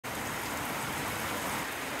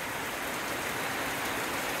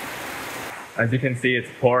As you can see, it's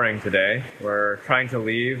pouring today. We're trying to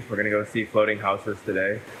leave. We're gonna go see floating houses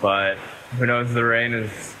today, but who knows, the rain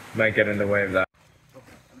might get in the way of that.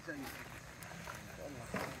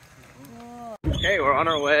 Okay, we're on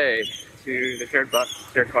our way to the shared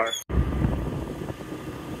car.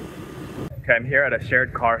 Okay, I'm here at a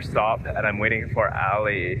shared car stop and I'm waiting for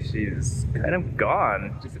Ali. She's kind of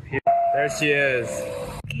gone, disappeared. There she is.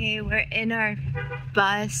 Okay, we're in our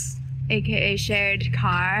bus, aka shared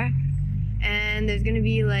car, and there's gonna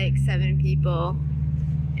be like 7 people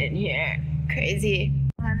in here. Crazy.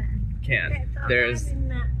 Can't. There's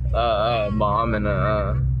a mom and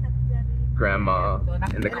a grandma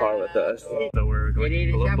in the car with us. So we're going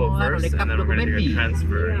to Bulukumpa first, and then we're going to do a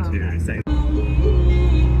transfer to Sengkang.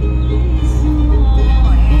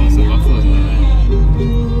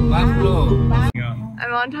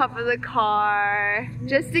 I'm on top of the car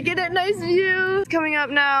just to get a nice view. It's coming up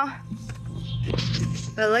now.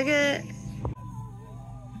 But look at it.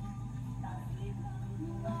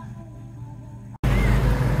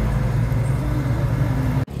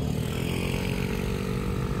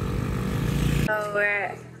 So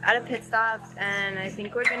we're at a pit stop and I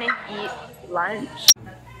think we're gonna eat lunch.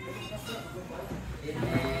 I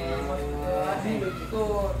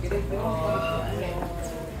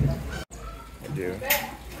do.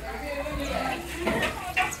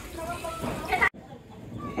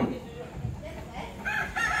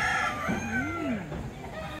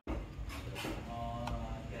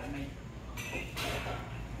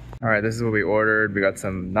 Alright, this is what we ordered. We got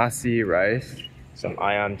some nasi rice, some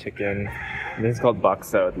ayam chicken. This is called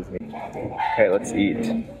bakso. Okay, let's eat.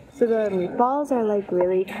 So the meatballs are like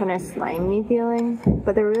really kind of slimy feeling,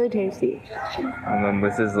 but they're really tasty. And then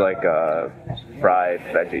this is like a fried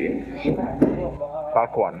veggie.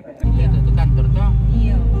 Bakwan.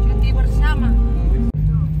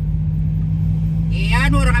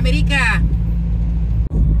 Orang Amerika.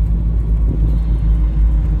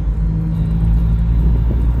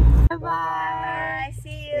 Bye. See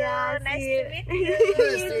you. Yeah, nice to meet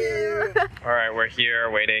you. Alright, we're here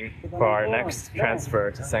waiting for our next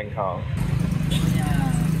transfer to Sengkang.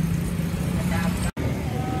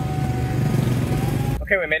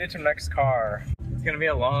 Okay, we made it to the next car. It's gonna be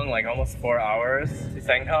a long, like almost 4 hours to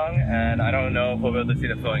Sengkang, and I don't know if we'll be able to see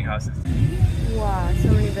the floating houses. Wow,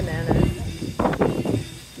 so many bananas.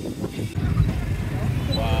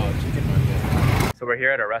 Wow, chicken market. So we're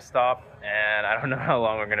here at a rest stop, and I don't know how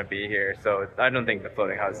long we're gonna be here, so I don't think the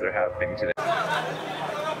floating houses are happening today.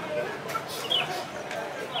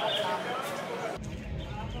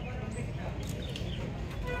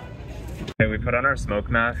 Okay, we put on our smoke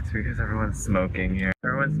masks because everyone's smoking here.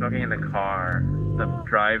 Everyone's smoking in the car, the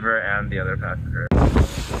driver and the other passenger.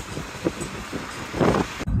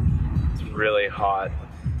 It's really hot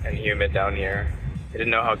and humid down here. I didn't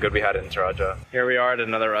know how good we had it in Toraja. Here we are at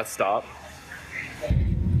another rest stop.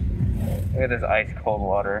 Look at this ice cold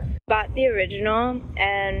water. Bought the original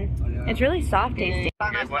and it's really soft tasting. You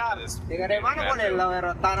guys went to this.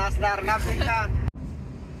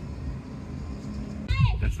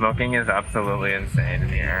 The smoking is absolutely insane in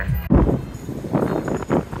here.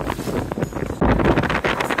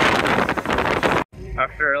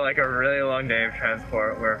 After like a really long day of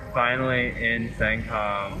transport, we're finally in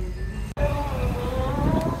Sengkang.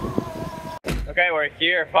 Okay, we're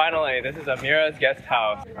here finally. This is Amira's guest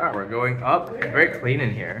house. Alright, we're going up. It's very clean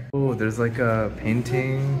in here. Oh, there's like a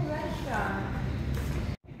painting.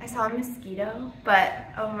 I saw a mosquito, but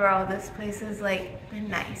overall this place is like the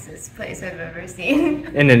nicest place I've ever seen.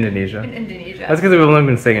 In Indonesia. In Indonesia. That's because we've only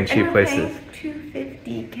been staying in cheap places.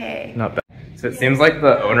 $250K. Not bad. So it seems like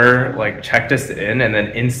the owner like checked us in and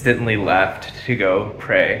then instantly left to go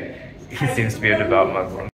pray. He seems to be a devout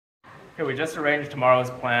Muslim. Okay, we just arranged tomorrow's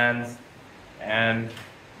plans and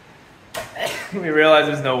we realize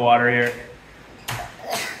there's no water here.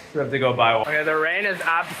 So we have to go buy water. Okay, the rain is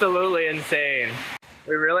absolutely insane.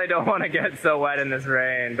 We really don't want to get so wet in this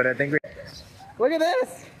rain, but I think we... Look at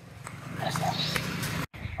this!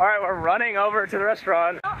 Alright, we're running over to the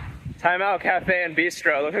restaurant. Time Out Cafe and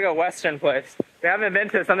Bistro. Looks like a Western place. We haven't been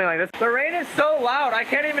to something like this. The rain is so loud, I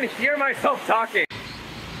can't even hear myself talking.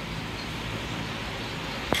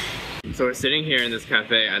 So we're sitting here in this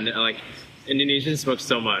cafe and like, Indonesians smoke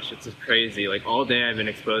so much. It's just crazy. Like all day I've been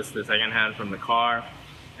exposed to the secondhand from the car.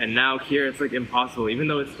 And now here it's like impossible. Even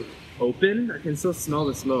though it's open, I can still smell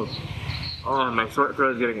the smoke. Oh, my throat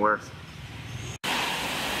is getting worse.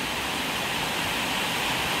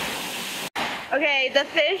 Okay, the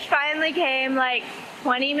fish finally came like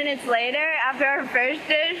 20 minutes later after our first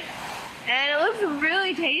dish, and it looks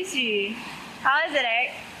really tasty. How is it,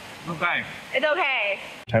 Eric? Okay. It's okay.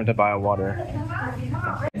 Time to buy a water.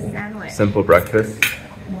 Sandwich. Simple breakfast.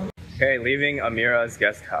 Okay, leaving Amira's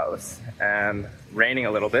guest house and raining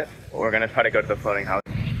a little bit. We're gonna try to go to the floating house.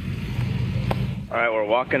 All right, we're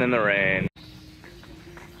walking in the rain.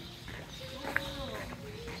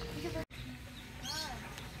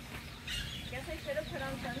 Guess I should have put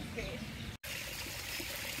on sunscreen.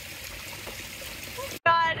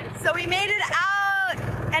 God, so we made it out,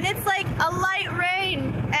 and it's like a light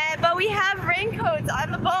rain, but we have raincoats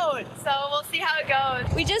on the boat, so we'll see how it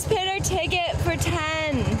goes. We just paid our ticket for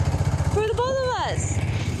 10 for the both of us.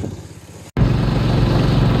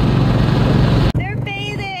 They're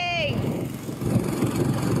bathing.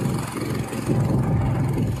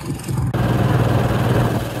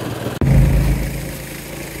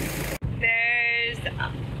 There's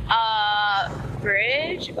a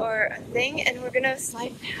bridge or a thing, and we're gonna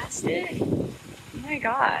slide past it. Oh my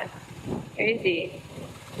god, crazy.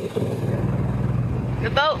 The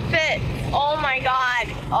boat fits. Oh my god.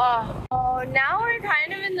 Oh, now we're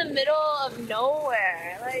kind of in the middle of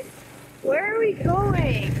nowhere. Like, where are we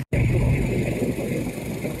going?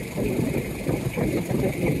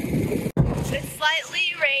 It's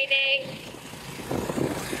slightly raining.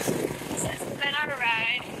 We've been on a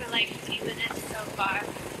ride for like 15 minutes so far.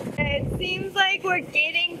 It seems like we're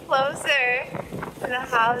getting closer to the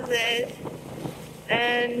houses.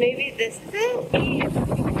 And maybe this is it?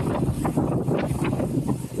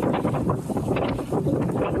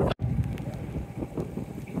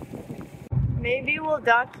 Maybe we'll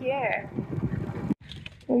dock here.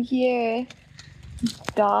 We're here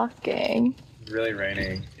docking. It's really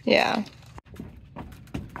raining. Yeah.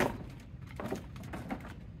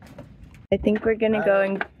 I think we're gonna go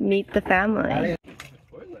and meet the family.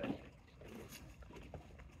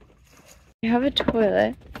 We have a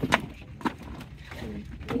toilet.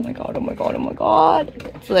 Oh my god, oh my god, oh my god.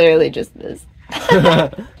 It's literally just this.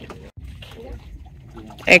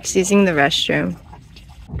 Eric's using the restroom.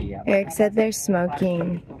 Eric said they're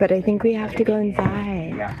smoking, but I think we have to go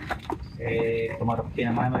inside. I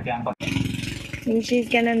think she's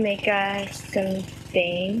gonna make us some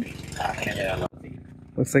things.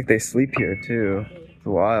 Looks like they sleep here too. It's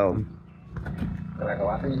wild.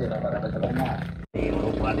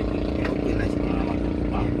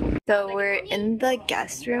 So we're in the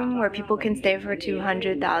guest room where people can stay for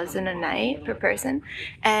 200,000 a night per person,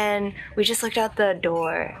 and we just looked out the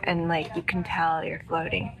door and like you can tell you're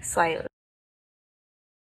floating slightly.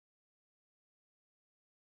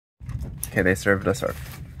 Okay, they served us our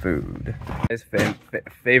food. His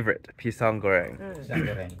favorite pisang goreng.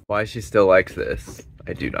 Why she still likes this,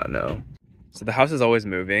 I do not know. So the house is always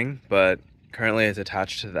moving, but currently it's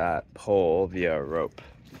attached to that pole via a rope.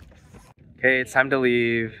 Okay, it's time to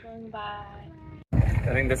leave. Bye.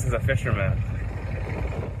 I think this is a fisherman.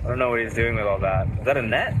 I don't know what he's doing with all that. Is that a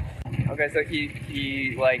net? Okay, so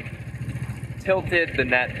he like tilted the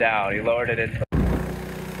net down. He lowered it in.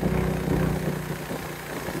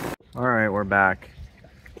 All right, we're back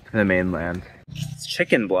to the mainland. It's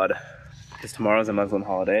chicken blood. Because tomorrow's a Muslim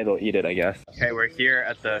holiday, they'll eat it, I guess. Okay, we're here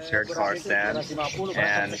at the shared car stand, and we're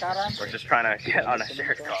just trying to get on a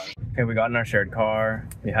shared car. Okay, we got in our shared car.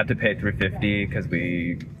 We had to pay $350 because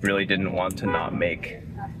we really didn't want to not make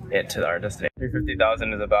it to our destination.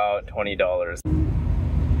 $350,000 is about $20.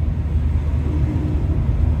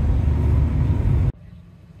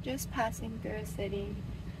 Just passing through a city.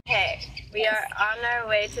 Okay, we are on our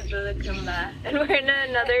way to Bulukumpa, and we're in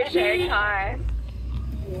another shared car.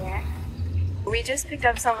 Yeah. We just picked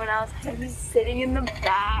up someone else who's sitting in the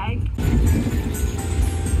bag.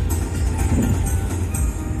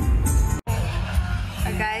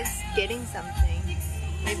 Our guy's getting something.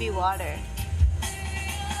 Maybe water.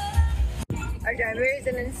 Our driver is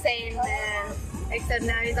an insane man. Except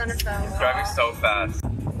now he's on a phone. He's driving so fast.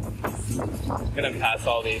 He's gonna pass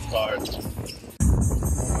all these cars.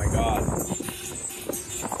 Oh my god.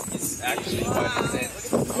 He's actually quite insane.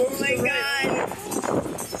 Oh my god.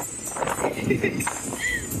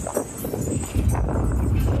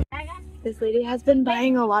 This lady has been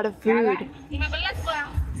buying a lot of food.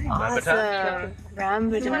 Awesome.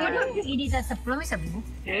 Rambutan.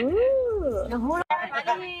 Ooh.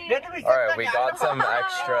 Alright, we got some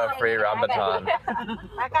extra free rambutan.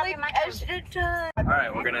 Like extra ton.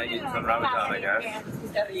 Alright, we're gonna eat some rambutan, I guess.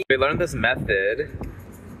 We learned this method.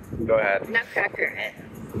 Go ahead. Nutcracker.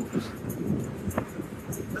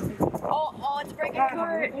 Oh, it's breaking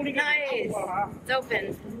apart. Nice. It's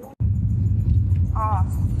open. Oh,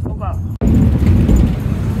 hold up.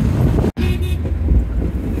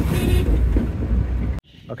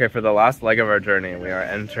 Okay, for the last leg of our journey, we are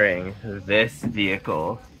entering this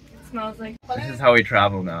vehicle. It smells like. This is how we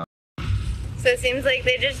travel now. So it seems like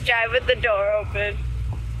they just drive with the door open.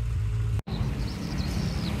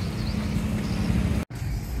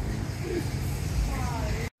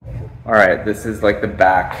 Alright, this is like the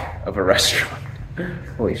back of a restaurant.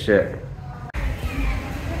 Holy shit.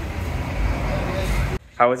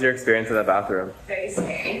 How was your experience in the bathroom? Very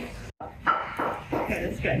scary. Okay,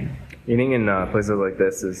 that's good. Eating in places like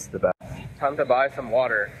this is the best. Time to buy some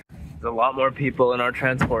water. There's a lot more people in our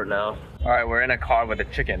transport now. Alright, we're in a car with a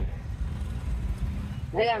chicken.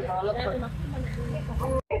 Like stuff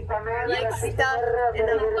in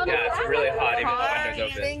the Yeah, it's really hot even though the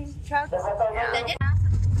windows open. trucks.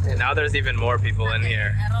 Yeah. And now there's even more people in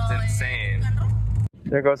here. It's insane.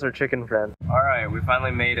 There goes our chicken friend. Alright, we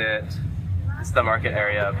finally made it. This is the market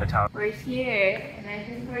area of the town. We're here, and I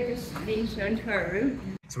think we're just being shown to our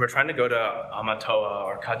room. So we're trying to go to Ammatoa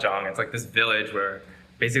or Kajang. It's like this village where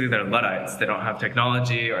basically they're Luddites. They don't have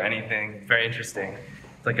technology or anything. It's very interesting.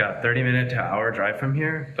 It's like a 30-minute to hour drive from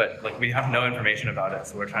here, but like we have no information about it,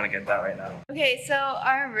 so we're trying to get that right now. Okay, so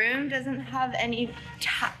our room doesn't have any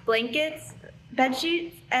blankets, bed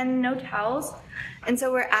sheets, and no towels. And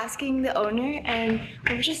so we're asking the owner, and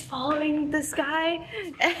we're just following this guy,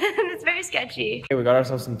 and it's very sketchy. Okay, we got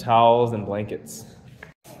ourselves some towels and blankets.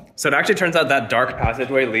 So it actually turns out that dark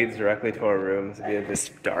passageway leads directly to our rooms via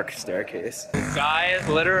this dark staircase. This guy is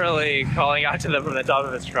literally calling out to them from the top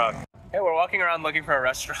of his truck. Hey, we're walking around looking for a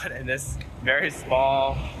restaurant in this very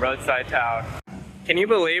small roadside town. Can you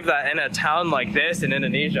believe that in a town like this in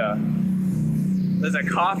Indonesia, there's a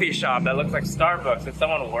coffee shop that looks like Starbucks with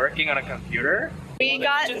someone working on a computer? We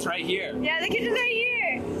got the kitchen's right here. Yeah, the kitchen's right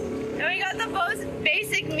here. And we got the most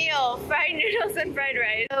basic meal, fried noodles and fried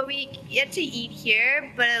rice. So we get to eat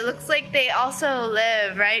here, but it looks like they also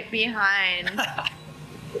live right behind.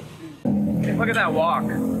 Hey, look at that walk.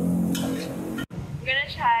 We're gonna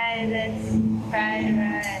try this fried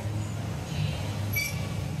rice.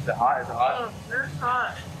 Is it hot? Is it hot? Oh, it's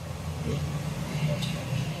hot.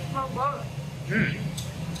 Oh,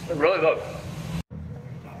 It's really good.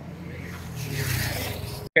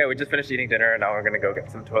 Okay, we just finished eating dinner and now we're gonna go get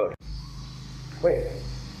some toilet. Wait.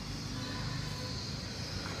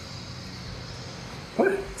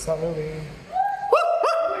 What? It's not moving.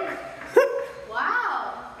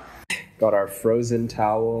 wow. Got our frozen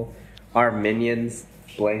towel, our Minions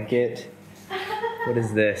blanket. What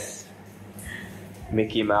is this?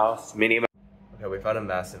 Mickey Mouse? Minnie Mouse? Okay, we found a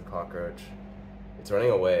massive cockroach. It's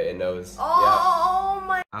running away, it knows. Oh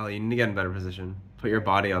my. Ali, you need to get in a better position. Put your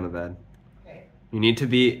body on the bed. Okay. You need to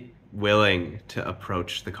be willing to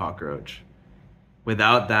approach the cockroach.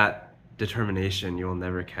 Without that determination, you will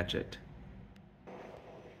never catch it.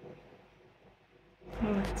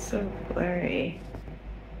 Oh, it's so blurry.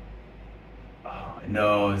 Oh, it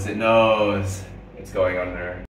knows, it knows. It's going under.